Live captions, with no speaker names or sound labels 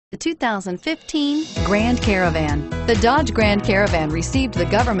The 2015 Grand Caravan. The Dodge Grand Caravan received the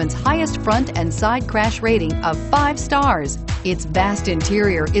government's highest front and side crash rating of 5 stars. Its vast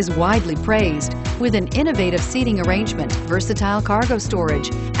interior is widely praised, with an innovative seating arrangement, versatile cargo storage,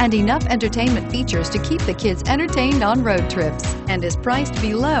 and enough entertainment features to keep the kids entertained on road trips, and is priced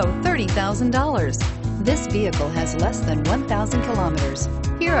below $30,000. This vehicle has less than 1,000 kilometers.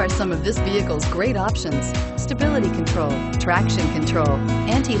 Here are some of this vehicle's great options: stability control, traction control,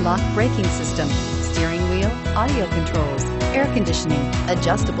 anti-lock braking system, steering wheel audio controls, air conditioning,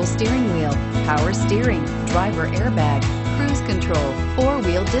 adjustable steering wheel, power steering, driver airbag, cruise control,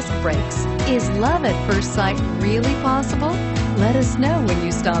 4-wheel disc brakes. Is love at first sight really possible? Let us know when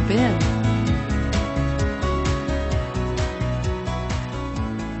you stop in.